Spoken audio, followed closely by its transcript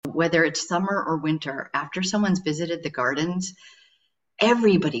whether it's summer or winter, after someone's visited the gardens,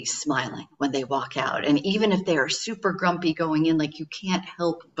 everybody's smiling when they walk out. And even if they are super grumpy going in, like you can't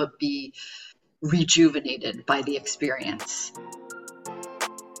help but be rejuvenated by the experience.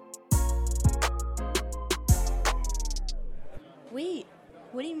 Wait,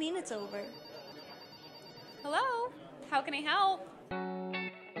 what do you mean it's over? Hello? How can I help?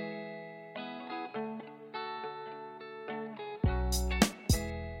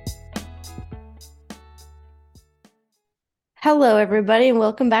 Hello, everybody, and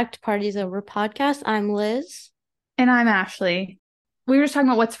welcome back to Parties Over podcast. I'm Liz. And I'm Ashley. We were just talking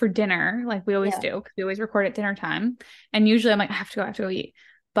about what's for dinner, like we always Yeah. do, because we always record at dinner time. And usually I'm like, I have to go eat.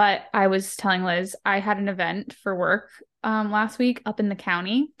 But I was telling Liz, I had an event for work last week up in the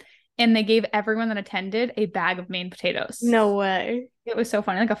county, and they gave everyone that attended a bag of Maine potatoes. No way. It was so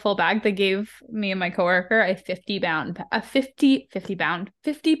funny, like a full bag. They gave me and my coworker a 50 pound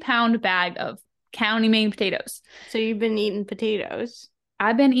bag of county Maine potatoes. So you've been eating potatoes.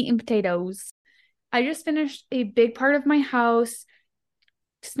 I've been eating potatoes. I just finished a big part of my house.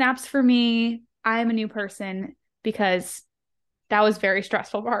 Snaps for me. I'm a new person because that was a very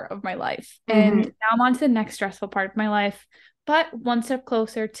stressful part of my life. And now I'm on to the next stressful part of my life, but one step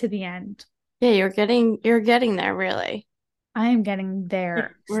closer to the end. Yeah, you're getting there, really. I am getting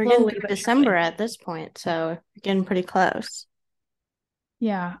there. We're slowly, getting through but December surely. at this point, so we're getting pretty close.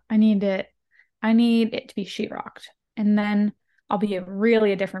 Yeah, I need it. I need it to be sheetrocked. And then I'll be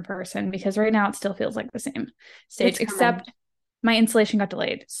a different person because right now it still feels like the same stage, It's except my installation got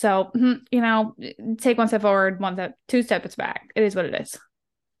delayed. So, take one step forward, two steps back. It is what it is.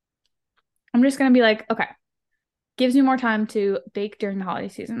 I'm just going to be like, okay, gives me more time to bake during the holiday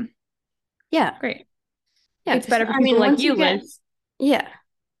season. Yeah. Great. Yeah, It's better for people like you, Liz. Yeah.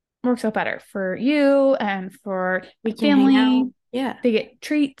 Works out better for you and for We my can hang family. out. Yeah. They get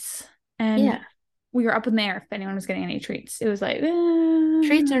treats. And Yeah. we were up in the air if anyone was getting any treats. It was like,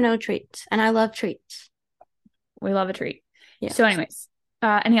 Treats or no treats. And I love treats. we love a treat. Yeah. So anyways,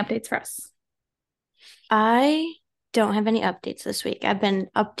 any updates for us? I don't have any updates this week. I've been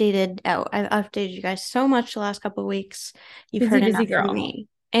updated out. I've updated you guys so much the last couple of weeks. You've heard enough from me.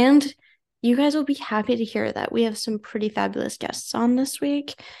 And you guys will be happy to hear that we have some pretty fabulous guests on this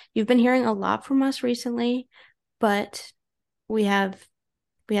week. You've been hearing a lot from us recently, but we have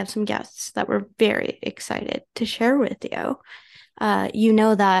some guests that we're very excited to share with you. You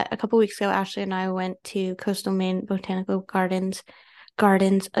know that a couple weeks ago, Ashley and I went to Coastal Maine Botanical Gardens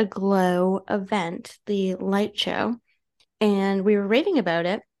Aglow event, the light show, and we were raving about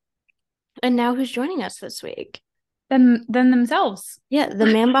it. And now who's joining us this week? Them themselves. Yeah, the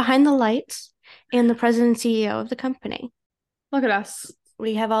man behind the lights and the president and CEO of the company. Look at us.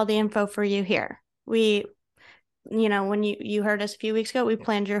 We have all the info for you here. When you heard us a few weeks ago, we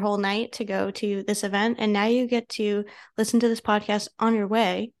planned your whole night to go to this event, and now you get to listen to this podcast on your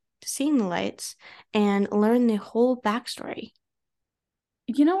way to seeing the lights and learn the whole backstory.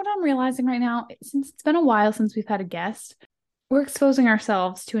 You know what I'm realizing right now? Since it's been a while since we've had a guest, we're exposing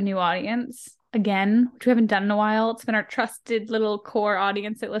ourselves to a new audience again, which we haven't done in a while. It's been our trusted little core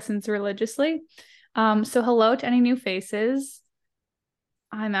audience that listens religiously. So hello to any new faces.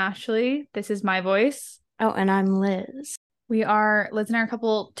 I'm Ashley. This is my voice. Oh, and I'm Liz. We are Liz and I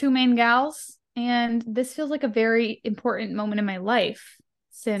are two main gals, and this feels like a very important moment in my life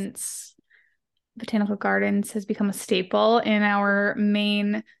since Botanical Gardens has become a staple in our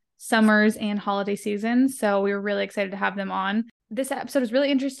Maine summers and holiday seasons. So we were really excited to have them on. This episode is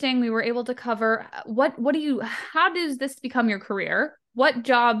really interesting. We were able to cover how does this become your career? What do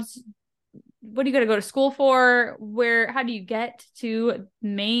you got to go to school for? How do you get to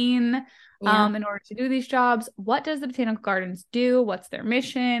Maine in order to do these jobs? What does the Botanical Gardens do? What's their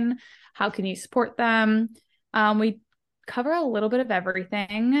mission? How can you support them? We cover a little bit of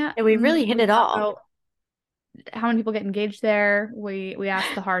everything. Yeah, we really hit it all. How many people get engaged there? We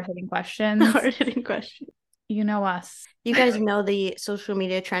ask the hard-hitting questions. Hard-hitting questions. You know us. You guys know the social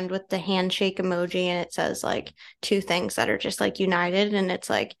media trend with the handshake emoji, and it says like two things that are just like united, and it's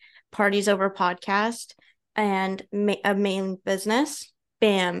like Parties Over podcast and a Maine business.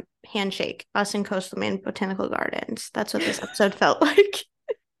 Bam, handshake. Us in Coastal Maine Botanical Gardens. That's what this episode felt like.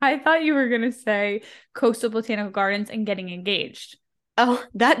 I thought you were gonna say Coastal Botanical Gardens and getting engaged. Oh,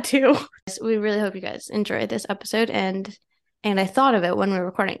 that too. We really hope you guys enjoyed this episode, and I thought of it when we were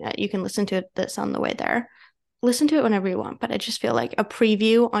recording that you can listen to this on the way there. Listen to it whenever you want, but I just feel like a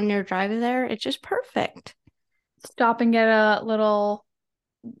preview on your drive there, it's just perfect. Stop and get a little,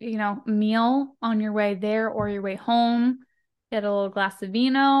 meal on your way there or your way home. Get a little glass of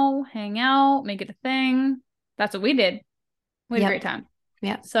vino, hang out, make it a thing. That's what we did. We had a great time.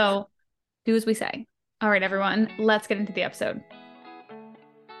 Yeah. So do as we say. All right, everyone, let's get into the episode.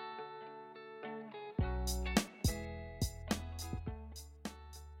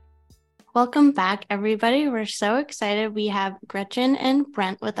 Welcome back, everybody. We're so excited. We have Gretchen and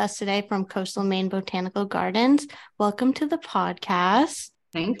Brent with us today from Coastal Maine Botanical Gardens. Welcome to the podcast.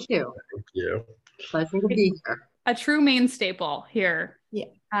 Thank you. Thank you. Pleasure to be here. A true Maine staple here. Yeah.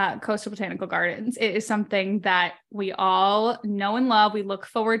 Coastal Botanical Gardens. It is something that we all know and love. We look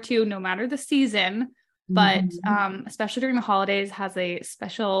forward to no matter the season, but especially during the holidays has a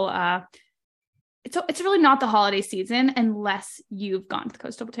special, it's really not the holiday season unless you've gone to the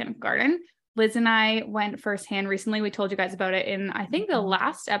Coastal Botanical Garden. Liz and I went firsthand recently. We told you guys about it in, I think, the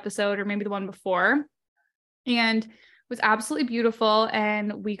last episode or maybe the one before. And it was absolutely beautiful.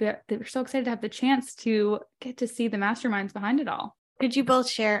 And we were so excited to have the chance to get to see the masterminds behind it all. Could you both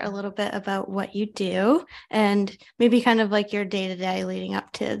share a little bit about what you do and maybe kind of like your day-to-day leading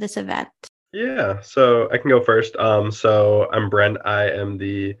up to this event? Yeah, so I can go first. So I'm Brent. I am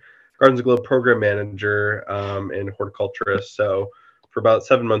the Gardens of Glow program manager and horticulturist. So for about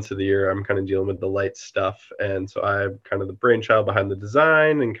 7 months of the year, I'm kind of dealing with the light stuff. And so I'm kind of the brainchild behind the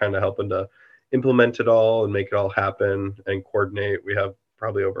design and kind of helping to implement it all and make it all happen and coordinate. We have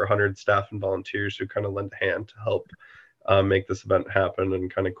probably over 100 staff and volunteers who kind of lend a hand to help make this event happen,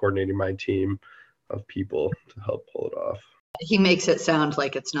 and kind of coordinating my team of people to help pull it off. He makes it sound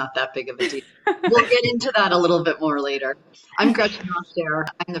like it's not that big of a deal. We'll get into that a little bit more later. I'm Gretchen Roster.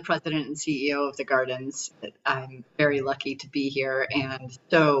 I'm the president and CEO of the Gardens. I'm very lucky to be here. And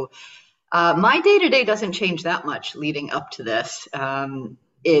so my day-to-day doesn't change that much leading up to this.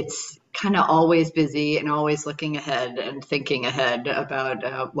 It's kind of always busy and always looking ahead and thinking ahead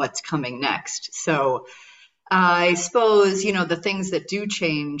about what's coming next. So I suppose, the things that do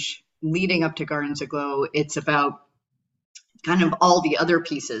change leading up to Gardens Aglow, it's about kind of all the other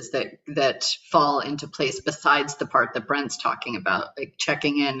pieces that fall into place besides the part that Brent's talking about, like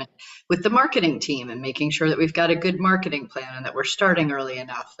checking in with the marketing team and making sure that we've got a good marketing plan and that we're starting early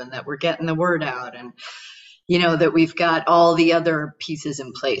enough and that we're getting the word out and, that we've got all the other pieces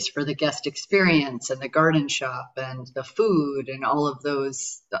in place for the guest experience and the garden shop and the food and all of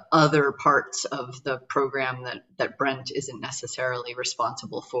those other parts of the program that Brent isn't necessarily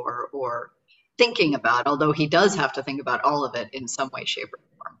responsible for or thinking about, although he does have to think about all of it in some way, shape, or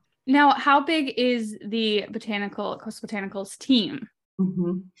form. Now, how big is the Coastal Botanicals team?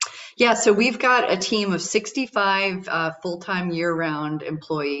 Mm-hmm. Yeah, so we've got a team of 65 full-time year-round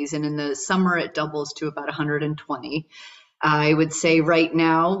employees, and in the summer it doubles to about 120. I would say right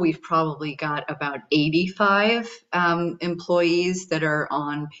now we've probably got about 85 employees that are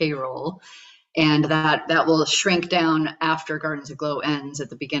on payroll. And that will shrink down after Gardens Aglow ends at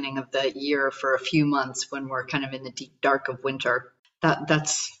the beginning of the year for a few months when we're kind of in the deep dark of winter.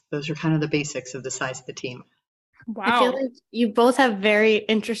 Those are kind of the basics of the size of the team. Wow. I feel like you both have very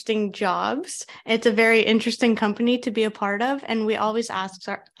interesting jobs. It's a very interesting company to be a part of. And we always ask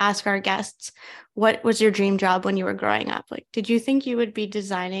our guests, what was your dream job when you were growing up? Like, did you think you would be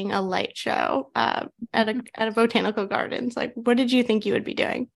designing a light show at a botanical gardens? Like, what did you think you would be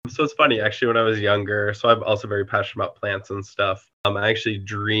doing? So it's funny, actually, when I was younger, so I'm also very passionate about plants and stuff. I actually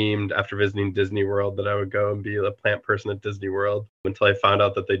dreamed after visiting Disney World that I would go and be a plant person at Disney World until I found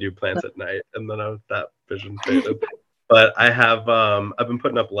out that they do plants at night. And then that vision faded. But I have, I've been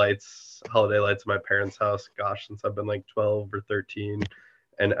putting up holiday lights in my parents' house, since I've been like 12 or 13.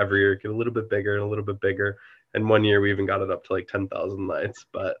 And every year it get a little bit bigger and a little bit bigger. And one year we even got it up to like 10,000 lights,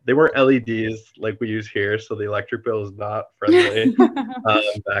 but they weren't LEDs like we use here. So the electric bill is not friendly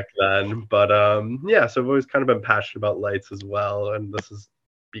back then. But so I've always kind of been passionate about lights as well. And this has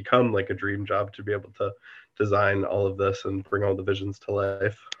become like a dream job to be able to design all of this and bring all the visions to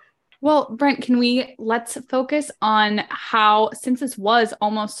life. Well, Brent, let's focus on how, since this was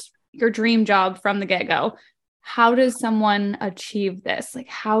almost your dream job from the get-go, how does someone achieve this? Like,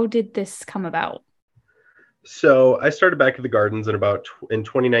 how did this come about? So I started back at the Gardens in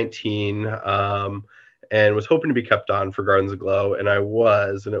 2019 and was hoping to be kept on for Gardens Aglow. And I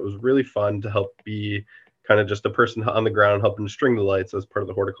was, and it was really fun to help be kind of just a person on the ground helping to string the lights as part of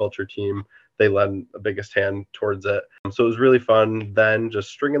the horticulture team. They lend the biggest hand towards it. So it was really fun then just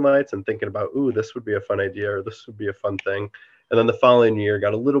stringing lights and thinking about, this would be a fun idea or this would be a fun thing. And then the following year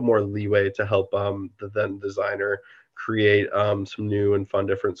got a little more leeway to help the then designer create some new and fun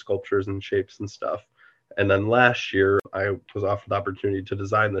different sculptures and shapes and stuff. And then last year I was offered the opportunity to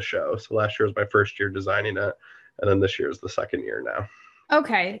design the show. So last year was my first year designing it. And then this year is the second year now.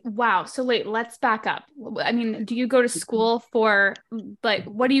 Okay. Wow. So wait, let's back up. I mean, do you go to school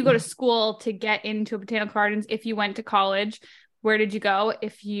what do you go to school to get into Botanical Gardens if you went to college? where did you go?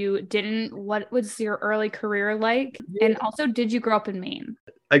 If you didn't, what was your early career like? And also, did you grow up in Maine?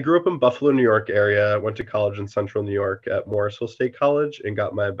 I grew up in Buffalo, New York area, went to college in central New York at Morrisville State College and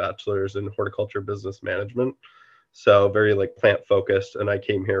got my bachelor's in horticulture business management. So very like plant focused. And I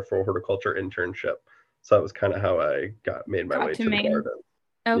came here for a horticulture internship. So that was kind of how I made my way to the garden.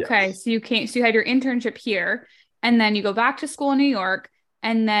 Okay. Yes. So you had your internship here and then you go back to school in New York.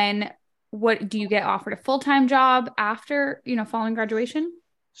 And then what do you get offered a full-time job after, following graduation?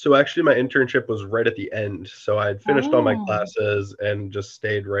 So actually my internship was right at the end. So I had finished all my classes and just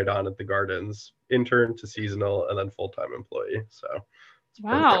stayed right on at the gardens, intern to seasonal and then full-time employee. So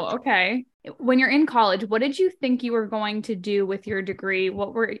wow. Perfect. Okay. When you're in college, what did you think you were going to do with your degree?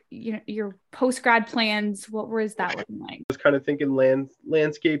 What were your post-grad plans? What was that looking like? I was kind of thinking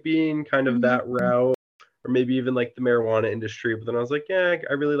landscaping, kind of that route. Or maybe even like the marijuana industry. But then I was like, yeah,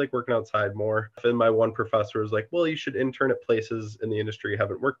 I really like working outside more. And my one professor was like, well, you should intern at places in the industry you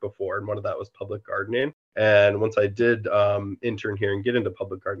haven't worked before. And one of that was public gardening. And once I did intern here and get into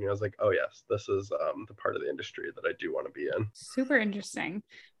public gardening, I was like, oh, yes, this is the part of the industry that I do want to be in. Super interesting.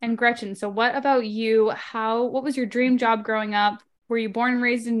 And Gretchen, so what about you? What was your dream job growing up? Were you born and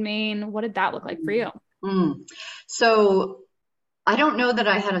raised in Maine? What did that look like for you? So I don't know that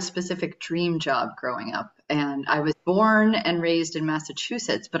I had a specific dream job growing up, and I was born and raised in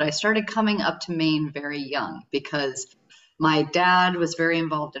Massachusetts, but I started coming up to Maine very young because my dad was very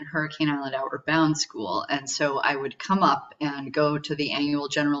involved in Hurricane Island Outward Bound School. And so I would come up and go to the annual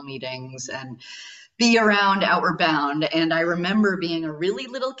general meetings and be around Outward Bound. And I remember being a really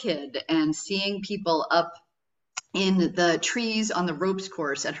little kid and seeing people up in the trees on the ropes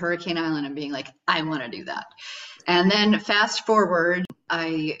course at Hurricane Island and being like, I want to do that. And then fast forward,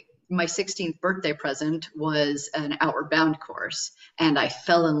 my 16th birthday present was an Outward Bound course, and I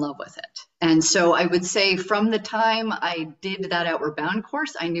fell in love with it. And so I would say from the time I did that Outward Bound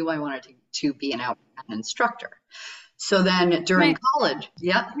course, I knew I wanted to be an Outward Bound instructor. So then during college,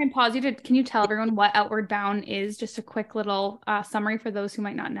 I can pause you. Can you tell everyone what Outward Bound is? Just a quick little summary for those who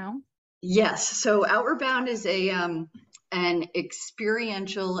might not know. Yes. So Outward Bound is an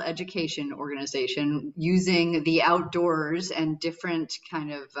experiential education organization using the outdoors and different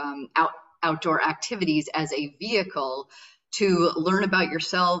kind of outdoor activities as a vehicle to learn about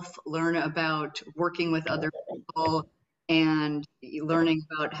yourself, learn about working with other people, and learning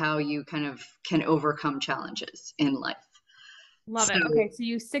about how you kind of can overcome challenges in life. Love it. Okay, so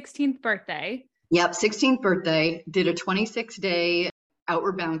you 16th birthday. Yep, 16th birthday, did a 26-day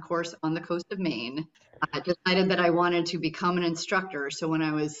Outward Bound course on the coast of Maine. I decided that I wanted to become an instructor. So when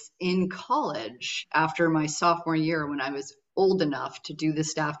I was in college, after my sophomore year, when I was old enough to do the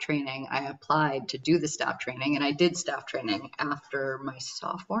staff training, I applied to do the staff training, and I did staff training after my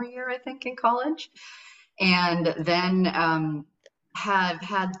sophomore year, I think, in college. And then have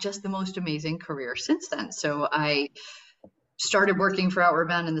had just the most amazing career since then. So I started working for Outward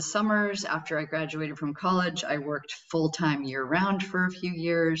Bound in the summers. After I graduated from college, I worked full-time year-round for a few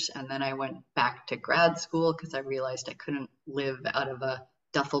years, and then I went back to grad school because I realized I couldn't live out of a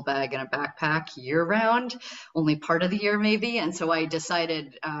duffel bag and a backpack year-round, only part of the year maybe. And so I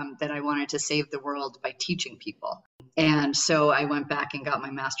decided that I wanted to save the world by teaching people. And so I went back and got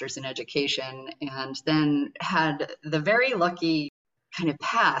my master's in education, and then had the very lucky kind of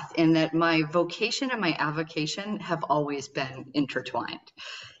path in that my vocation and my avocation have always been intertwined.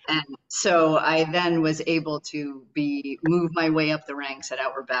 And so I then was able to move my way up the ranks at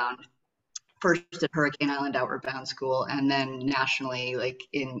Outward Bound, first at Hurricane Island Outward Bound School, and then nationally,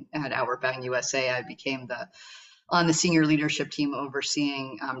 at Outward Bound USA, I became on the senior leadership team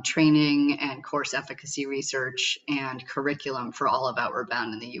overseeing training and course efficacy research and curriculum for all of Outward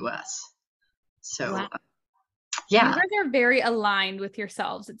Bound in the US. So wow. Yeah. You guys are very aligned with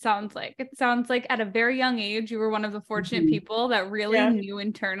yourselves. It sounds like at a very young age, you were one of the fortunate people that really knew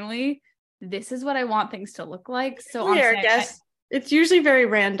internally, this is what I want things to look like. So I guess it's usually very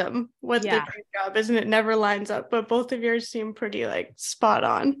random what the dream job is, and it never lines up, but both of yours seem pretty spot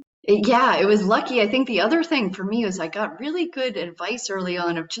on. Yeah, it was lucky. I think the other thing for me was I got really good advice early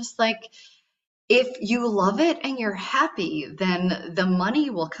on of just if you love it and you're happy, then the money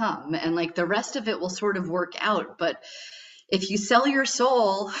will come and the rest of it will sort of work out. But if you sell your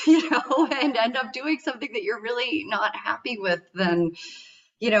soul, and end up doing something that you're really not happy with, then,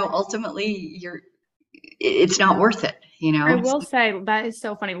 ultimately it's not worth it, I will say that is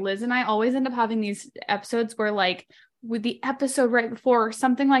so funny. Liz and I always end up having these episodes where with the episode right before or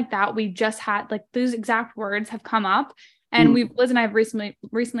something like that, we just had those exact words have come up. And Liz and I have recently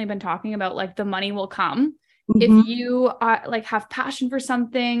been talking about the money will come. Mm-hmm. If you are have passion for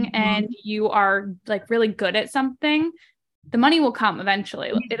something and you are really good at something, the money will come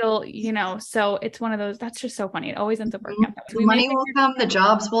eventually. It'll, so it's one of those, that's just so funny. It always ends up working out that way. The money will come, the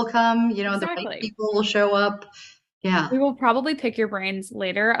jobs will come, Exactly. The right people will show up. Yeah. We will probably pick your brains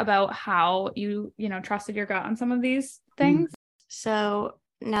later about how you trusted your gut on some of these things. So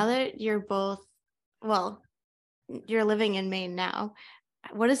now that you're living in Maine now,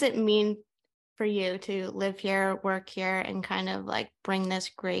 what does it mean for you to live here, work here, and kind of like bring this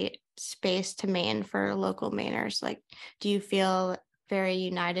great space to Maine for local Mainers? Like, do you feel very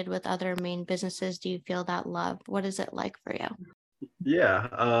united with other Maine businesses? Do you feel that love? What is it like for you? Yeah.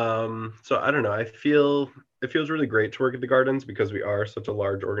 So I don't know. It feels really great to work at the Gardens because we are such a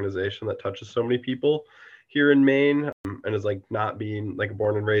large organization that touches so many people here in Maine, and is like not being like a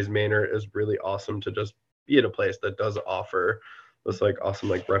born and raised Mainer is really awesome to just be at a place that does offer this like awesome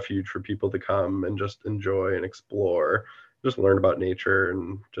like refuge for people to come and just enjoy and explore, just learn about nature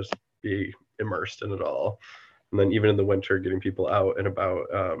and just be immersed in it all. And then even in the winter, getting people out and about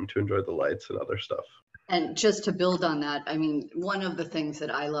to enjoy the lights and other stuff. And just to build on that, I mean, one of the things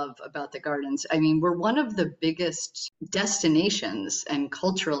that I love about the Gardens, I mean, we're one of the biggest destinations and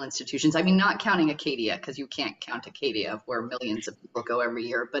cultural institutions. I mean, not counting Acadia, because you can't count Acadia, where millions of people go every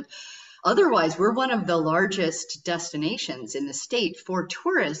year. But otherwise, we're one of the largest destinations in the state for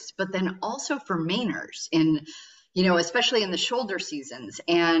tourists, but then also for Mainers especially in the shoulder seasons.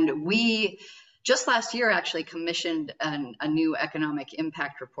 And we just last year actually commissioned a new economic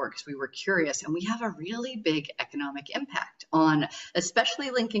impact report because we were curious, and we have a really big economic impact on especially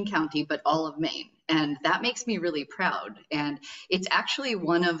Lincoln County, but all of Maine. And that makes me really proud. And it's actually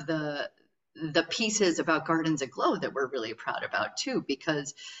one of the pieces about Gardens Aglow that we're really proud about too,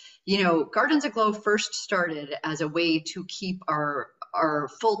 because Gardens Aglow first started as a way to keep our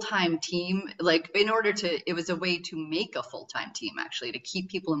full-time team, it was a way to make a full-time team, actually, to keep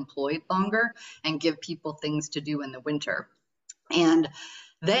people employed longer and give people things to do in the winter. And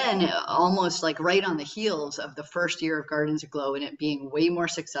then almost like right on the heels of the first year of Gardens Aglow and it being way more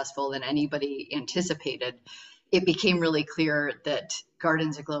successful than anybody anticipated, it became really clear that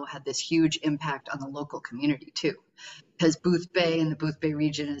Gardens Aglow had this huge impact on the local community too. Because Booth Bay and the Booth Bay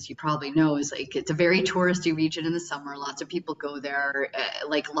region, as you probably know, it's a very touristy region in the summer. Lots of people go there,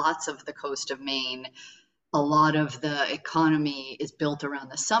 like lots of the coast of Maine. A lot of the economy is built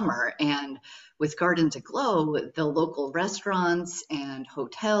around the summer. And with Gardens Aglow, the local restaurants and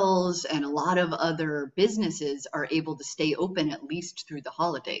hotels and a lot of other businesses are able to stay open at least through the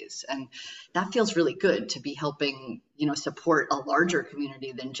holidays. And that feels really good to be helping, support a larger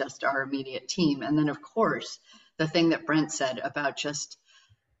community than just our immediate team. And then, of course, the thing that Brent said about just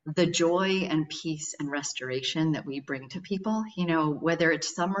the joy and peace and restoration that we bring to people, whether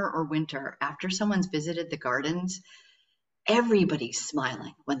it's summer or winter, after someone's visited the Gardens, everybody's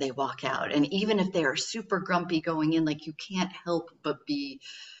smiling when they walk out. And even if they are super grumpy going in, like you can't help but be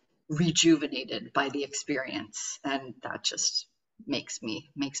rejuvenated by the experience. And that just makes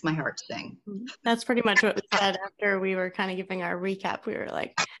my heart sing. That's pretty much what we said after we were kind of giving our recap. We were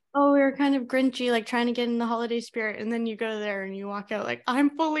like, oh, we were kind of grinchy, like trying to get in the holiday spirit. And then you go there and you walk out like,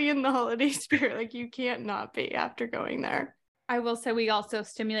 I'm fully in the holiday spirit. Like you can't not be after going there. I will say we also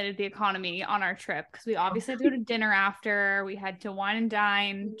stimulated the economy on our trip because we obviously had to go to dinner after. We had to wine and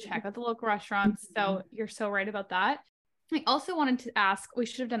dine, check out the local restaurants. So you're so right about that. I also wanted to ask, we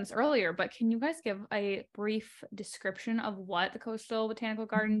should have done this earlier, but can you guys give a brief description of what the Coastal Botanical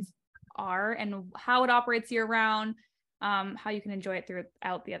Gardens are and how it operates year round, how you can enjoy it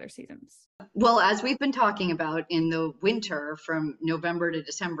throughout the other seasons? Well, as we've been talking about, in the winter from November to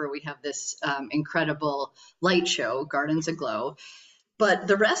December, we have this incredible light show, Gardens Aglow. But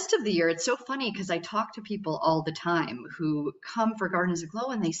the rest of the year, it's so funny because I talk to people all the time who come for Gardens Aglow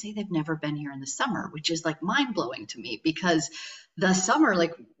and they say they've never been here in the summer, which is like mind blowing to me because the summer,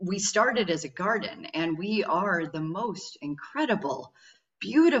 like we started as a garden and we are the most incredible,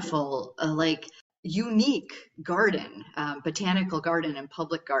 beautiful, unique garden, botanical garden and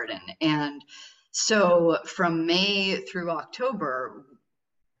public garden. And so from May through October,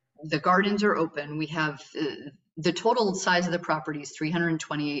 the gardens are open. We have the total size of the property is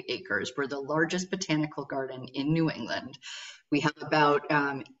 328 acres. We're the largest botanical garden in New England. We have about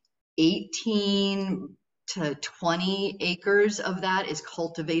 18 to 20 acres of that is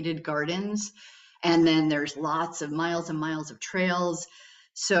cultivated gardens. And then there's lots of miles and miles of trails.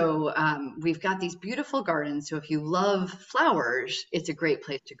 So we've got these beautiful gardens. So if you love flowers, it's a great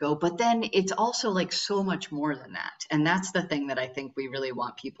place to go. But then it's also like so much more than that. And that's the thing that I think we really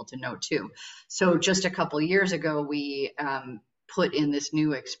want people to know too. So just a couple years ago, we put in this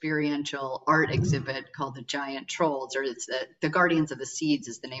new experiential art exhibit called The Giant Trolls, or it's the Guardians of the Seeds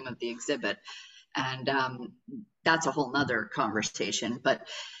is the name of the exhibit. And that's a whole nother conversation. But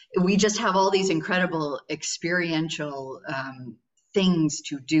we just have all these incredible experiential things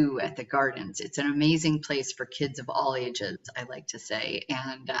to do at the gardens. It's an amazing place for kids of all ages, I like to say.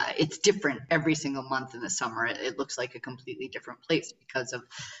 And it's different every single month in the summer. It looks like a completely different place because of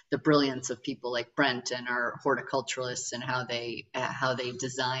the brilliance of people like Brent and our horticulturalists and how they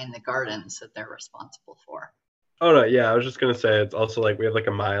design the gardens that they're responsible for. Oh no, yeah, I was just gonna say it's also like we have like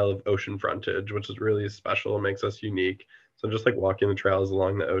a mile of ocean frontage, which is really special and makes us unique. So just like walking the trails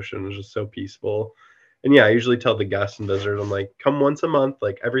along the ocean is just so peaceful. And yeah, I usually tell the guests and visitors, I'm like, come once a month,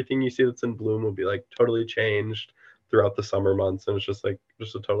 like everything you see that's in bloom will be like totally changed throughout the summer months. And it's just like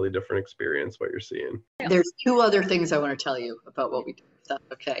just a totally different experience what you're seeing. There's two other things I want to tell you about what we do. If that's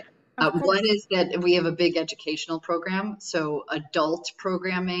okay. One is that we have a big educational program, so adult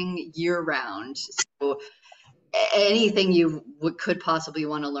programming year round. So anything you could possibly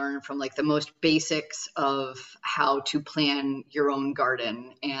want to learn, from like the most basics of how to plan your own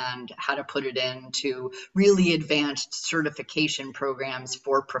garden and how to put it into really advanced certification programs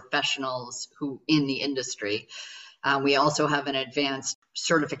for professionals who in the industry. We also have an advanced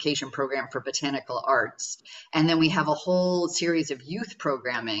certification program for botanical arts. And then we have a whole series of youth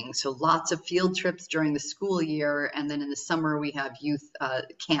programming. So lots of field trips during the school year. And then in the summer, we have youth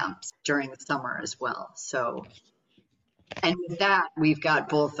camps during the summer as well. So, and with that, we've got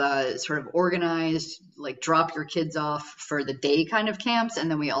both sort of organized, like drop your kids off for the day kind of camps.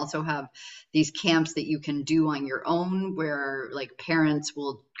 And then we also have these camps that you can do on your own where like parents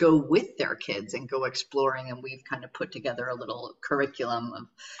will go with their kids and go exploring. And we've kind of put together a little curriculum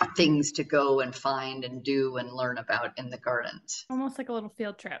of things to go and find and do and learn about in the gardens. Almost like a little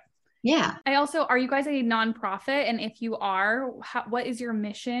field trip. Yeah. Are you guys a nonprofit? And if you are, what is your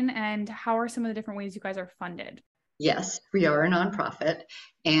mission and how are some of the different ways you guys are funded? Yes, we are a nonprofit,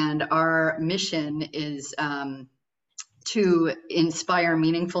 and our mission is to inspire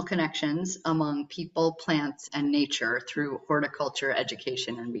meaningful connections among people, plants, and nature through horticulture,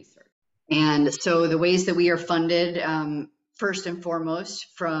 education, and research. And so the ways that we are funded, first and foremost,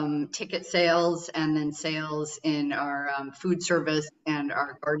 from ticket sales and then sales in our food service and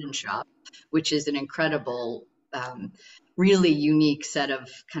our garden shop, which is an incredible really unique set of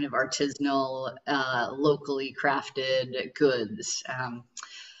kind of artisanal, locally crafted goods.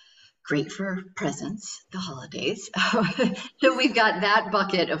 Great for presents, the holidays. So we've got that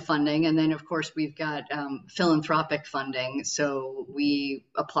bucket of funding. And then, of course, we've got philanthropic funding. So we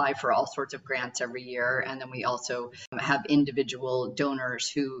apply for all sorts of grants every year. And then we also have individual donors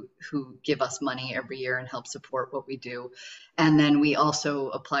who give us money every year and help support what we do. And then we also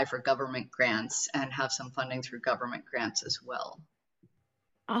apply for government grants and have some funding through government grants as well.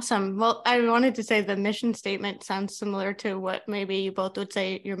 Awesome. Well, I wanted to say the mission statement sounds similar to what maybe you both would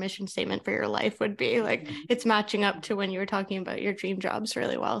say your mission statement for your life would be. Like it's matching up to when you were talking about your dream jobs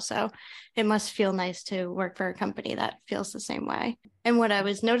really well. So it must feel nice to work for a company that feels the same way. And what I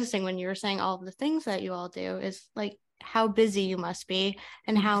was noticing when you were saying all of the things that you all do is like how busy you must be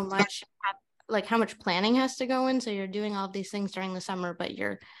and how much planning has to go in. So you're doing all of these things during the summer, but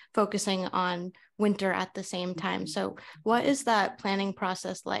you're focusing on winter at the same time. So what is that planning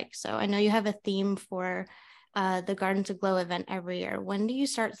process like? So I know you have a theme for the Gardens Aglow event every year. When do you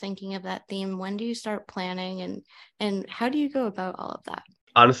start thinking of that theme? When do you start planning and how do you go about all of that?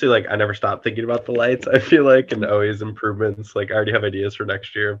 Honestly, like I never stopped thinking about the lights, I feel like, and always improvements. Like I already have ideas for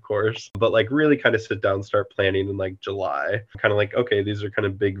next year, of course, but like really kind of sit down, start planning in like July, kind of like, okay, these are kind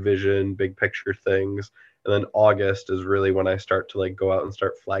of big vision, big picture things. And then August is really when I start to like go out and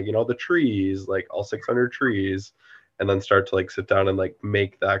start flagging all the trees, like all 600 trees, and then start to like sit down and like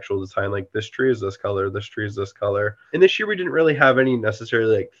make the actual design. Like this tree is this color, this tree is this color. And this year we didn't really have any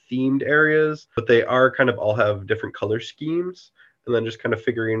necessarily like themed areas, but they are kind of all have different color schemes. And then just kind of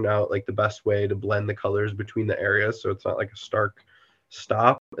figuring out like the best way to blend the colors between the areas so it's not like a stark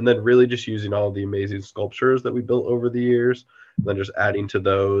stop. And then really just using all the amazing sculptures that we built over the years. And then just adding to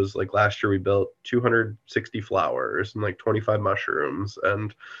those. Like last year we built 260 flowers and like 25 mushrooms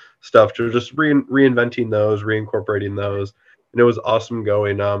and stuff. Just reinventing those, reincorporating those. And it was awesome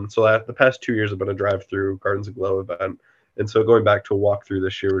going. So the past 2 years I've been a drive-through Gardens Aglow event. And so going back to a walkthrough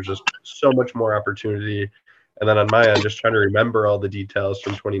this year was just so much more opportunity. And then on my end, just trying to remember all the details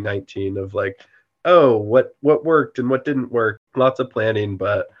from 2019 of like, oh, what worked and what didn't work. Lots of planning,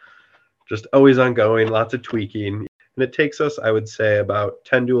 but just always ongoing, lots of tweaking. And it takes us, I would say, about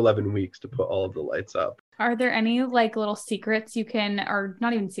 10 to 11 weeks to put all of the lights up. Are there any like little secrets you can, or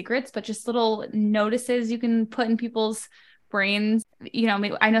not even secrets, but just little notices you can put in people's brains? You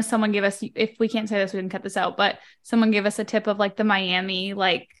know, I know someone gave us, if we can't say this, we can cut this out, but someone gave us a tip of like the Miami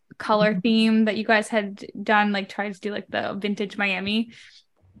like color theme that you guys had done, like tried to do like the vintage Miami?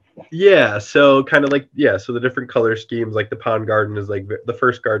 Yeah, so kind of like, yeah, so the different color schemes, like the Pond Garden is like the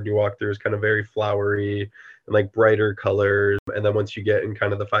first garden you walk through is kind of very flowery and like brighter colors. And then once you get in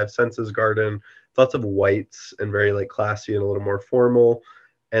kind of the Five Senses garden, it's lots of whites and very like classy and a little more formal.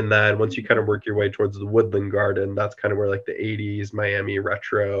 And then once you kind of work your way towards the Woodland Garden, that's kind of where like the 80s Miami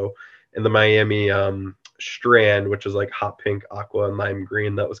retro and the Miami Strand, which is like hot pink, aqua, and lime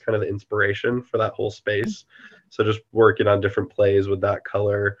green. That was kind of the inspiration for that whole space. So just working on different plays with that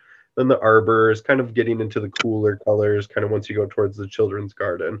color. Then the arbor is kind of getting into the cooler colors, kind of once you go towards the children's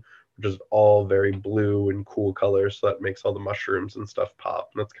garden, which is all very blue and cool colors. So that makes all the mushrooms and stuff pop.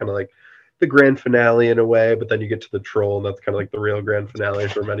 And that's kind of like the grand finale in a way. But then you get to the troll, and that's kind of like the real grand finale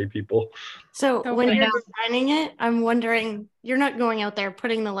for many people. So when you're designing it, I'm wondering, you're not going out there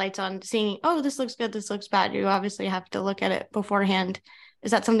putting the lights on, seeing, oh, this looks good, this looks bad. You obviously have to look at it beforehand.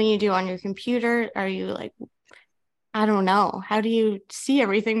 Is that something you do on your computer? Are you like, I don't know. How do you see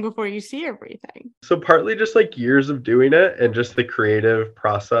everything before you see everything? So partly just like years of doing it and just the creative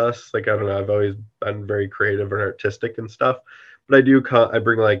process. Like, I don't know, I've always been very creative and artistic and stuff. But I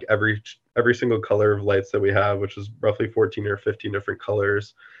bring like every single color of lights that we have, which is roughly 14 or 15 different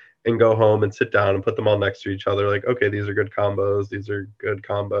colors, and go home and sit down and put them all next to each other. Like, okay, these are good combos. These are good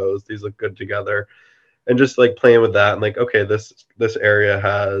combos. These look good together. And just like playing with that and like, okay, this area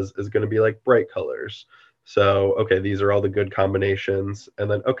is going to be like bright colors. So, okay, these are all the good combinations. And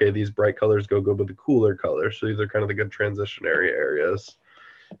then, okay, these bright colors go with the cooler colors. So these are kind of the good transitionary areas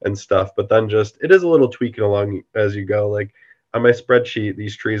and stuff. But then just, it is a little tweaking along as you go. Like on my spreadsheet,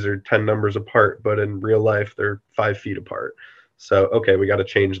 these trees are 10 numbers apart, but in real life, they're 5 feet apart. So, okay, we got to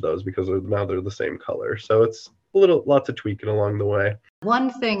change those because now they're the same color. So it's lots of tweaking along the way.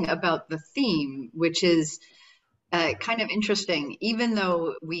 One thing about the theme, which is kind of interesting, even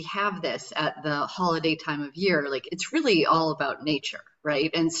though we have this at the holiday time of year, like it's really all about nature, right?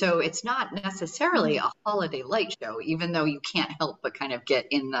 And so it's not necessarily a holiday light show, even though you can't help but kind of get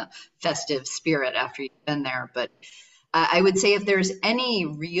in the festive spirit after you've been there. But I would say if there's any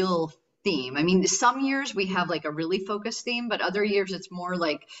real theme, I mean, some years we have like a really focused theme, but other years it's more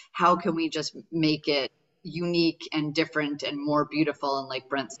like, how can we just make it unique and different and more beautiful? And like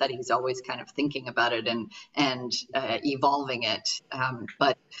Brent said, he's always kind of thinking about it and evolving it.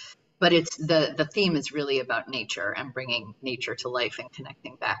 But it's the theme is really about nature and bringing nature to life and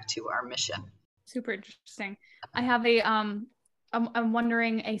connecting back to our mission. Super interesting. I have a I'm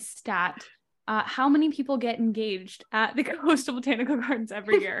wondering a stat. How many people get engaged at the Coastal Botanical Gardens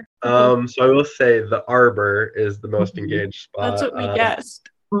every year? So I will say the arbor is the most engaged spot. That's what we guessed.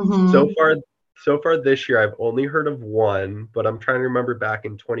 So far this year, I've only heard of one, but I'm trying to remember back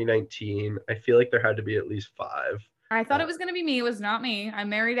in 2019. I feel like there had to be at least 5. I thought it was going to be me. It was not me. I'm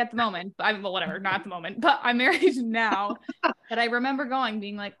married at the moment. Well, whatever, not at the moment, but I'm married now. But I remember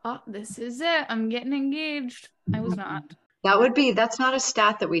being like, oh, this is it. I'm getting engaged. I was not. That's not a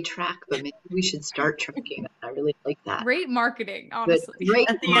stat that we track, but maybe we should start tracking that. I really like that. Great marketing, honestly.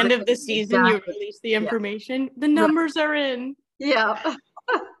 At the end of the season, you release the information. Yeah. The numbers are in. Yeah.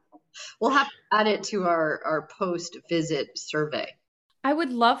 We'll have to add it to our post-visit survey. I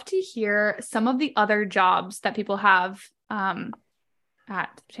would love to hear some of the other jobs that people have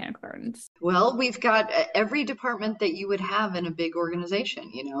at Botanical Gardens. Well, we've got every department that you would have in a big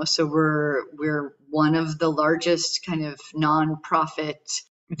organization, so we're one of the largest kind of nonprofit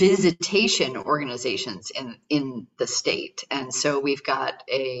visitation organizations in the state. And so we've got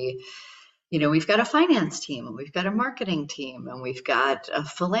a finance team, and we've got a marketing team, and we've got a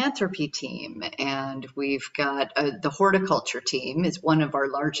philanthropy team, and we've got the horticulture team is one of our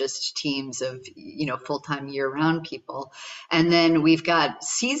largest teams of, full-time year-round people. And then we've got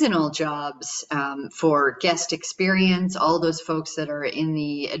seasonal jobs for guest experience, all those folks that are in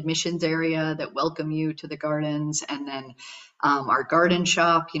the admissions area that welcome you to the gardens. And then our garden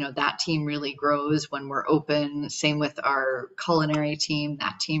shop, that team really grows when we're open. Same with our culinary team.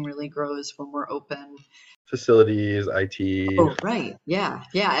 That team really grows when we're open. Facilities, IT. Oh, right. Yeah.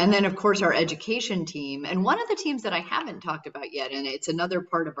 Yeah. And then, of course, our education team. And one of the teams that I haven't talked about yet, and it's another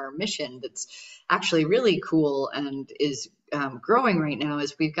part of our mission that's actually really cool and is growing right now,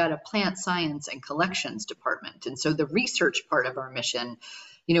 is we've got a plant science and collections department. And so the research part of our mission,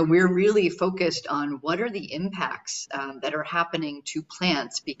 we're really focused on what are the impacts that are happening to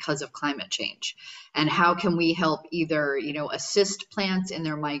plants because of climate change, and how can we help either, assist plants in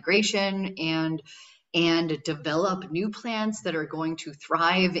their migration and and develop new plants that are going to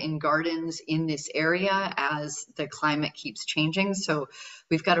thrive in gardens in this area as the climate keeps changing. So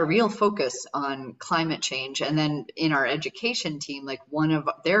we've got a real focus on climate change. And then in our education team, like one of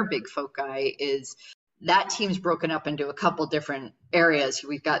their big foci is that team's broken up into a couple different areas.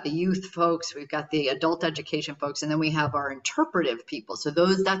 We've got the youth folks, we've got the adult education folks, and then we have our interpretive people. So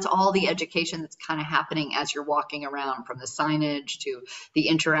that's all the education that's kind of happening as you're walking around, from the signage to the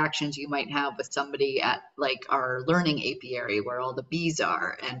interactions you might have with somebody at like our learning apiary where all the bees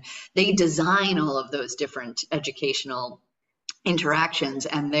are. And they design all of those different educational interactions,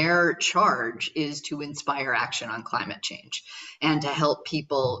 and their charge is to inspire action on climate change and to help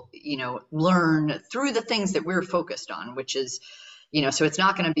people, learn through the things that we're focused on, which is, so it's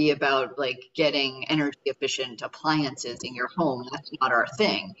not going to be about like getting energy efficient appliances in your home. That's not our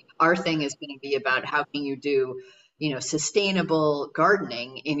thing. Our thing is going to be about how can you do sustainable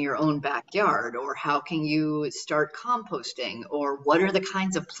gardening in your own backyard, or how can you start composting, or what are the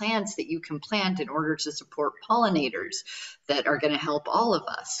kinds of plants that you can plant in order to support pollinators that are going to help all of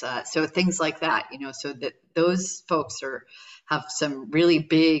us. So things like that, so that those folks have some really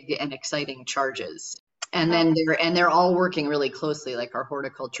big and exciting charges. And then they're all working really closely, like our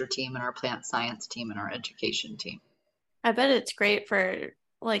horticulture team and our plant science team and our education team. I bet it's great for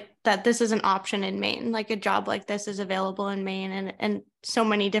like that this is an option in Maine, like a job like this is available in Maine, and so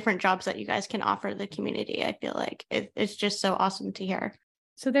many different jobs that you guys can offer the community. I feel like it's just so awesome to hear.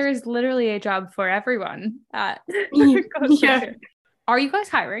 So there is literally a job for everyone at yeah. Are you guys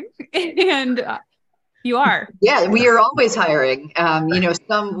hiring? And you are. Yeah, we are always hiring.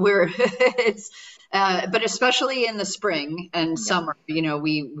 But especially in the spring and summer,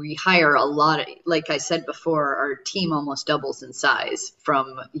 we hire a lot. Like I said before, our team almost doubles in size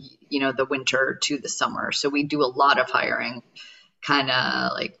from, the winter to the summer. So we do a lot of hiring kind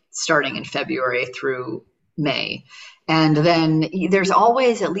of like starting in February through May. And then there's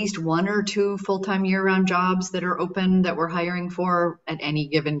always at least one or two full-time year-round jobs that are open that we're hiring for at any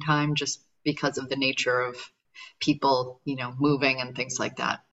given time, just because of the nature of people, moving and things like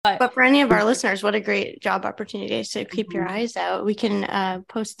that. But for any of our listeners, what a great job opportunity. So keep your eyes out. We can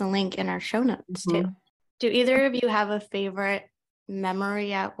post the link in our show notes too. Do either of you have a favorite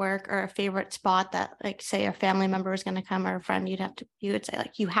memory at work, or a favorite spot that, like, say a family member was going to come or a friend, you would say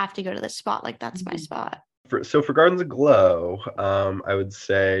like, you have to go to this spot, like that's my spot? For Gardens Aglow, I would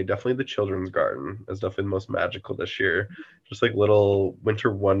say definitely the children's garden is definitely the most magical this year. Just like little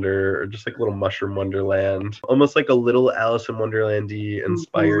winter wonder, or just like little mushroom wonderland, almost like a little Alice in Wonderland-y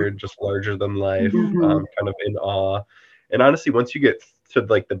inspired, just larger than life, kind of in awe. And honestly, once you get to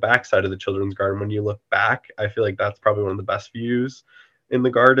like the backside of the children's garden, when you look back, I feel like that's probably one of the best views in the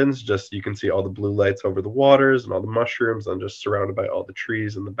gardens. Just you can see all the blue lights over the waters and all the mushrooms, and just surrounded by all the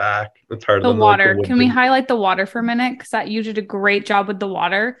trees in the back. It's hard. The water. Can we highlight the water for a minute? Because you did a great job with the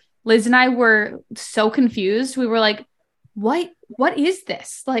water. Liz and I were so confused. We were like, what is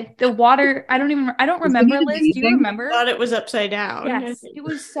this? Like the water, I don't remember, Liz. Do you remember? I thought it was upside down. Yes, it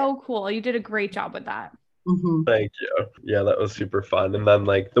was so cool. You did a great job with that. Thank you. Yeah, that was super fun. And then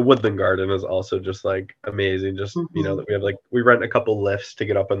like the woodland garden is also just like amazing. Just that we have we rent a couple lifts to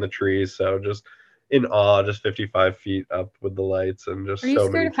get up in the trees, so just in awe, just 55 feet up with the lights, and just so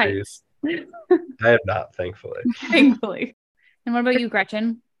many trees. I am not, thankfully. Thankfully. And what about you,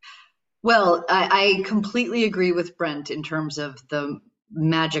 Gretchen? Well, I completely agree with Brent in terms of the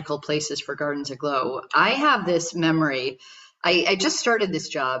magical places for Gardens Aglow. I have this memory. I just started this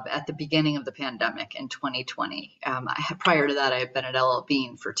job at the beginning of the pandemic in 2020. Prior to that, I had been at L.L.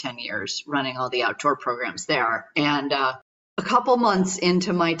 Bean for 10 years, running all the outdoor programs there. And a couple months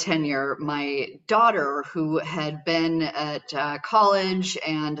into my tenure, my daughter, who had been at college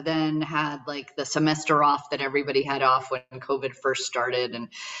and then had like the semester off that everybody had off when COVID first started, and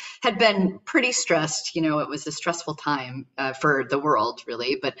had been pretty stressed. It was a stressful time for the world,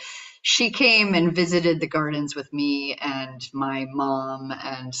 really. But she came and visited the gardens with me and my mom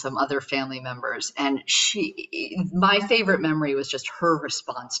and some other family members. And my favorite memory was just her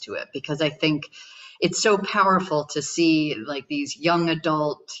response to it, because I think it's so powerful to see like these young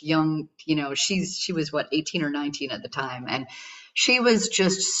adult, she was 18 or 19 at the time. And she was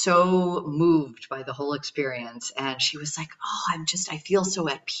just so moved by the whole experience. And she was like, oh, I feel so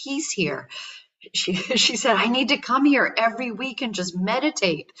at peace here. She said, I need to come here every week and just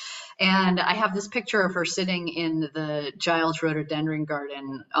meditate. And I have this picture of her sitting in the Giles rhododendron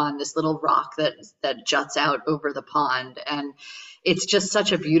garden on this little rock that juts out over the pond. And it's just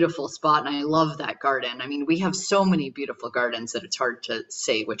such a beautiful spot. And I love that garden. I mean, we have so many beautiful gardens that it's hard to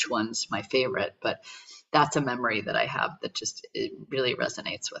say which one's my favorite. But that's a memory that I have that just, it really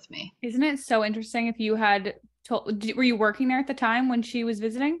resonates with me. Isn't it so interesting? If you had told, were you working there at the time when she was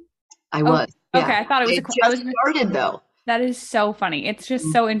visiting? I was. Okay. Yeah. I thought it was, I just started though. That is so funny. It's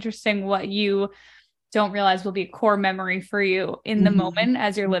just so interesting what you don't realize will be a core memory for you in the moment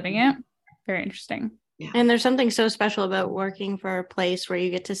as you're living it. Very interesting. Yeah. And there's something so special about working for a place where you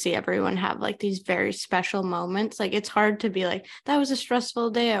get to see everyone have like these very special moments. Like it's hard to be like, that was a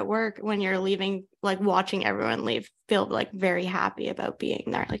stressful day at work when you're leaving, like watching everyone leave, feel like very happy about being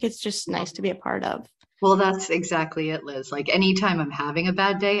there. Like it's just nice to be a part of. Well, that's exactly it, Liz. Like anytime I'm having a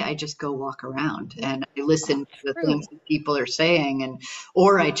bad day, I just go walk around and I listen to the things that people are saying,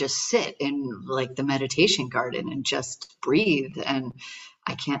 or I just sit in like the meditation garden and just breathe, and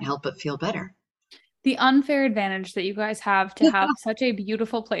I can't help but feel better. The unfair advantage that you guys have to have such a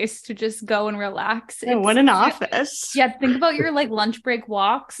beautiful place to just go and relax. What an office. Yeah, think about your like lunch break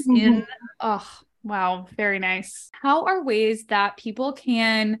walks in. Oh, wow. Very nice. How are ways that people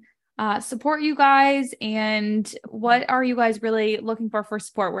can support you guys, and what are you guys really looking for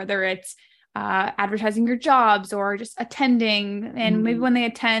support, whether it's advertising your jobs or just attending, and maybe when they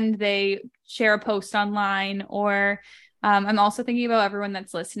attend they share a post online, or I'm also thinking about everyone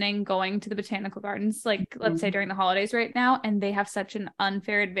that's listening going to the botanical gardens, like let's say during the holidays right now, and they have such an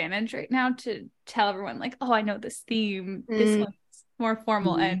unfair advantage right now to tell everyone like, oh, I know this theme, this one's more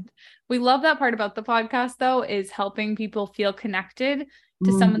formal. And we love that part about the podcast though, is helping people feel connected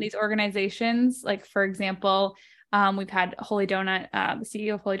to some of these organizations. Like for example, we've had Holy Donut, the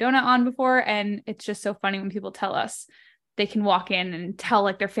CEO of Holy Donut on before, and it's just so funny when people tell us they can walk in and tell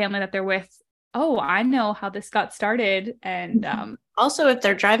like their family that they're with, oh, I know how this got started. And also, if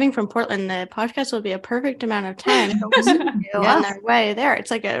they're driving from Portland, the podcast will be a perfect amount of time to listen to on their way there. It's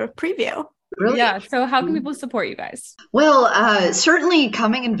like a preview. Really? Yeah. So how can people support you guys? Well, certainly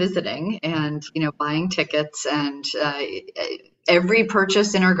coming and visiting and, buying tickets, and every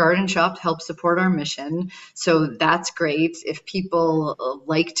purchase in our garden shop helps support our mission. So that's great. If people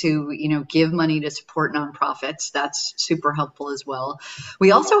like to, give money to support nonprofits, that's super helpful as well.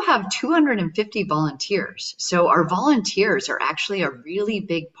 We also have 250 volunteers. So our volunteers are actually a really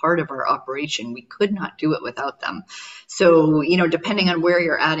big part of our operation. We could not do it without them. So, depending on where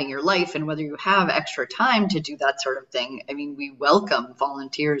you're at in your life and whether you have extra time to do that sort of thing, we welcome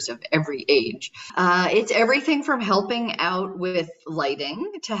volunteers of every age. It's everything from helping out with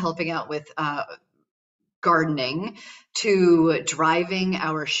lighting to helping out with gardening, to driving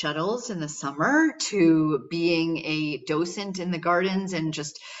our shuttles in the summer, to being a docent in the gardens and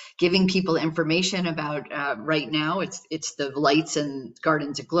just giving people information about, right now it's the lights and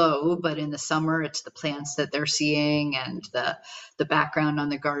gardens aglow, but in the summer it's the plants that they're seeing and the background on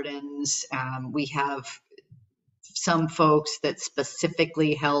the gardens. We have some folks that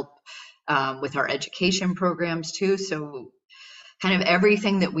specifically help with our education programs too. So kind of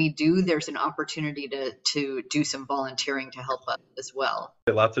everything that we do, there's an opportunity to do some volunteering to help us as well.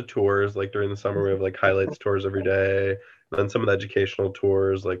 Lots of tours, like during the summer we have like highlights tours every day, and then some of the educational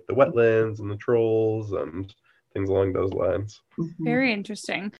tours like the wetlands and the trolls and things along those lines. Very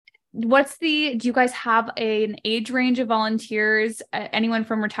interesting. Do you guys have an age range of volunteers, anyone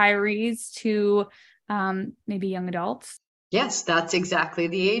from retirees to maybe young adults? Yes, that's exactly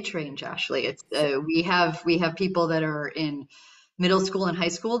the age range, Ashley. It's we have people that are in middle school and high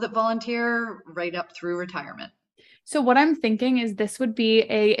school that volunteer right up through retirement. So what I'm thinking is this would be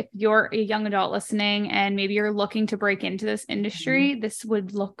if you're a young adult listening and maybe you're looking to break into this industry, this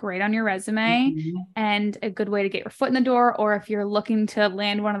would look great on your resume and a good way to get your foot in the door. Or if you're looking to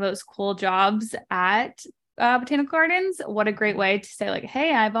land one of those cool jobs at Botanical Gardens, what a great way to say like,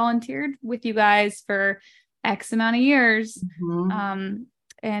 hey, I volunteered with you guys for X amount of years.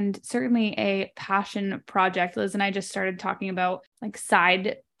 And certainly a passion project. Liz and I just started talking about like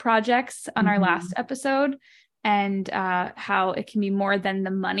side projects on our last episode, and how it can be more than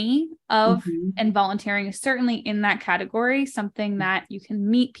the money of, and volunteering is certainly in that category, something that you can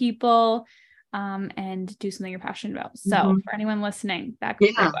meet people and do something you're passionate about. So for anyone listening, that could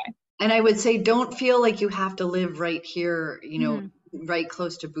be a great way. And I would say, don't feel like you have to live right here, right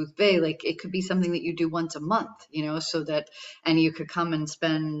close to Booth Bay. Like it could be something that you do once a month, so that, and you could come and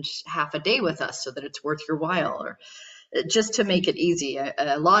spend half a day with us so that it's worth your while, or just to make it easy.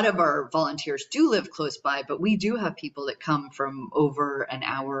 A lot of our volunteers do live close by, but we do have people that come from over an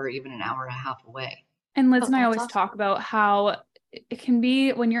hour, even an hour and a half away. And Liz and I always talk about how it can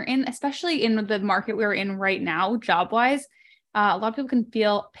be when you're in, especially in the market we're in right now, job wise, a lot of people can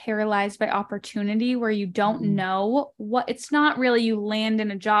feel paralyzed by opportunity where you don't know it's not really you land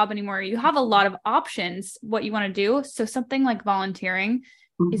in a job anymore. You have a lot of options, what you want to do. So something like volunteering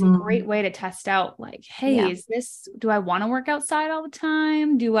is a great way to test out, like, hey, do I want to work outside all the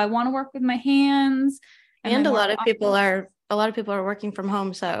time? Do I want to work with my hands? And a lot of people are working from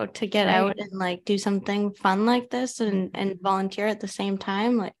home. So to get out and like do something fun like this and volunteer at the same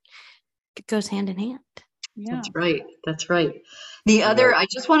time, like it goes hand in hand. Yeah. That's right. The other, I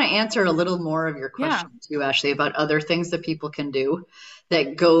just want to answer a little more of your question too, Ashley, about other things that people can do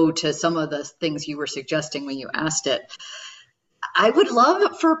that go to some of the things you were suggesting when you asked it. I would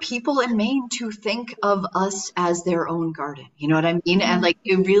love for people in Maine to think of us as their own garden. You know what I mean? And like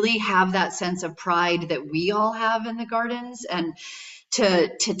you really have that sense of pride that we all have in the gardens, and to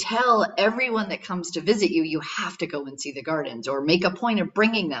tell everyone that comes to visit you, you have to go and see the gardens, or make a point of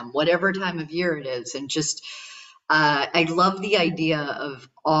bringing them whatever time of year it is. And just, I love the idea of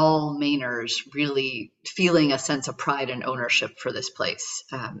all Mainers really feeling a sense of pride and ownership for this place.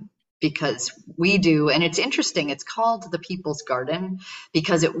 Because we do, and it's interesting, it's called the People's Garden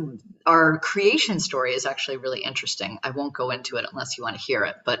because our creation story is actually really interesting. I won't go into it unless you want to hear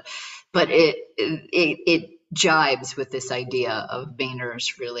it, but it jibes with this idea of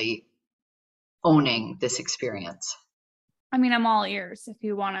Mainers really owning this experience. I mean, I'm all ears if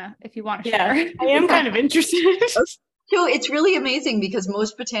you want to share. I am kind of interested. So it's really amazing because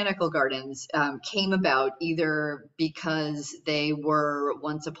most botanical gardens came about either because they were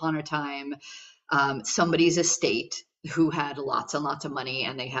once upon a time somebody's estate who had lots and lots of money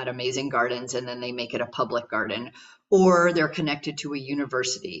and they had amazing gardens, and then they make it a public garden, or they're connected to a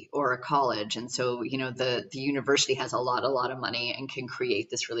university or a college. And so, you know, the university has a lot of money and can create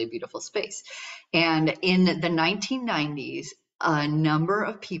this really beautiful space. And in the 1990s, a number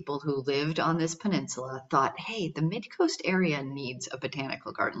of people who lived on this peninsula thought, hey, the Mid-Coast area needs a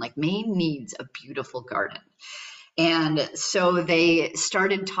botanical garden. Like Maine needs a beautiful garden. And so they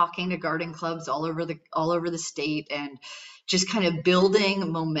started talking to garden clubs all over the state and just kind of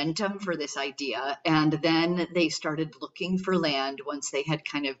building momentum for this idea. And then they started looking for land once they had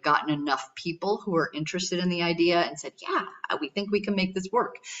kind of gotten enough people who were interested in the idea and said, yeah, we think we can make this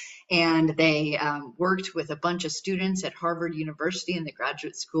work. And they worked with a bunch of students at Harvard University in the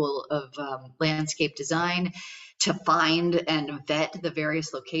Graduate School of Landscape Design to find and vet the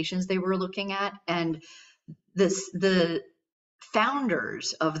various locations they were looking at. And the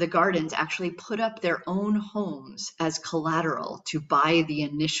founders of the gardens actually put up their own homes as collateral to buy the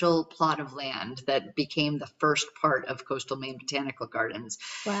initial plot of land that became the first part of Coastal Maine Botanical Gardens.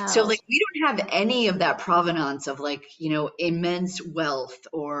 Wow. So like we don't have any of that provenance of like, you know, immense wealth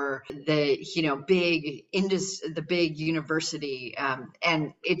or the, you know, the big university.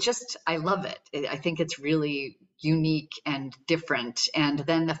 And it just, I love it. I think it's really unique and different. And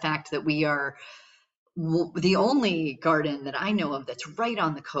then the fact that we are the only garden that I know of that's right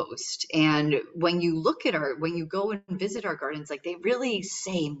on the coast. And when you go and visit our gardens, like they really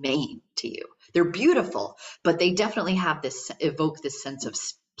say Maine to you. They're beautiful, but they definitely evoke this sense of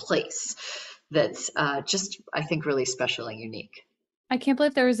place that's just, I think, really special and unique. I can't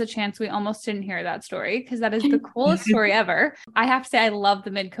believe there was a chance we almost didn't hear that story, because that is the coolest story ever. I have to say, I love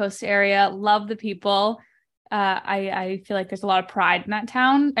the Mid-Coast area, love the people. I feel like there's a lot of pride in that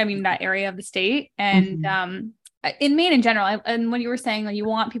town. I mean, that area of the state, and in Maine in general. And when you were saying that you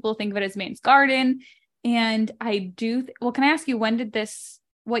want people to think of it as Maine's garden, and I do. Well, can I ask you,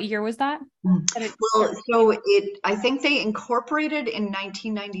 what year was that? I think they incorporated in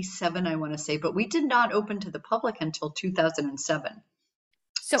 1997, I want to say, but we did not open to the public until 2007.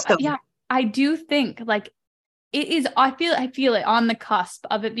 So yeah, I do think like it is, I feel it on the cusp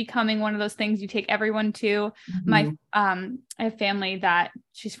of it becoming one of those things you take everyone to. My, I have family that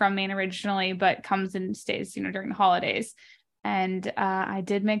she's from Maine originally, but comes and stays, you know, during the holidays. And I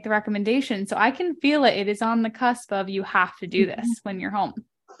did make the recommendation. So I can feel it. It is on the cusp of, you have to do this when you're home.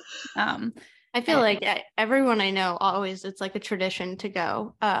 I feel like everyone I know always, it's like a tradition to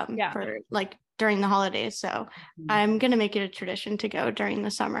go for like during the holidays. So I'm going to make it a tradition to go during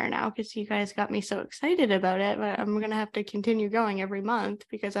the summer now, because you guys got me so excited about it. But I'm going to have to continue going every month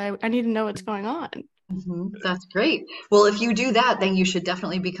because I need to know what's going on. That's great. Well, if you do that, then you should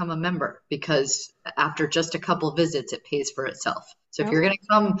definitely become a member, because after just a couple visits, it pays for itself. So if you're going to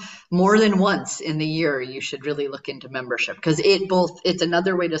come more than once in the year, you should really look into membership, because it's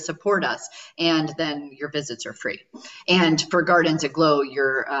another way to support us, and then your visits are free. And for Gardens Aglow,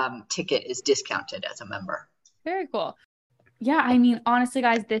 your ticket is discounted as a member. Very cool. Yeah, I mean, honestly,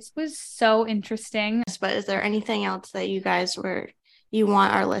 guys, this was so interesting. But is there anything else that you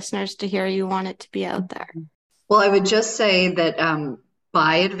want our listeners to hear? You want it to be out there? Well, I would just say that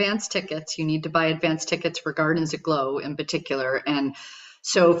buy advance tickets. You need to buy advance tickets for Gardens Aglow in particular. And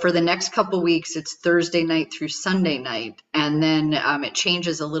So for the next couple weeks, it's Thursday night through Sunday night, and then it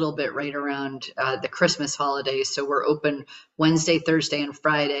changes a little bit right around the Christmas holidays. So we're open Wednesday, Thursday, and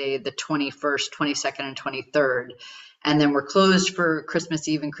Friday, the 21st, 22nd, and 23rd. And then we're closed for Christmas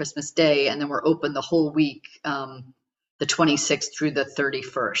Eve and Christmas Day, and then we're open the whole week, the 26th through the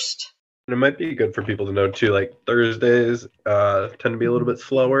 31st. And it might be good for people to know too, like Thursdays tend to be a little bit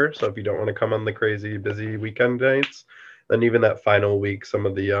slower. So if you don't want to come on the crazy busy weekend nights, then even that final week, some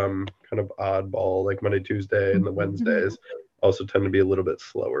of the kind of oddball, like Monday, Tuesday, and the Wednesdays also tend to be a little bit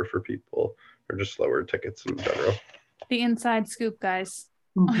slower for people, or just slower tickets in general. The inside scoop, guys.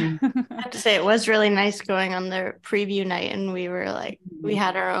 I have to say, it was really nice going on the preview night, and we were like, we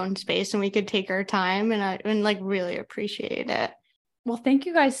had our own space and we could take our time, and I like really appreciate it. Well, thank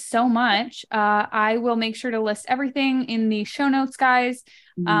you guys so much. I will make sure to list everything in the show notes, guys.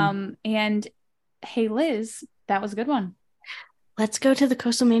 And hey, Liz, that was a good one. Let's go to the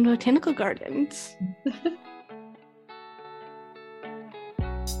Coastal Maine Botanical Gardens.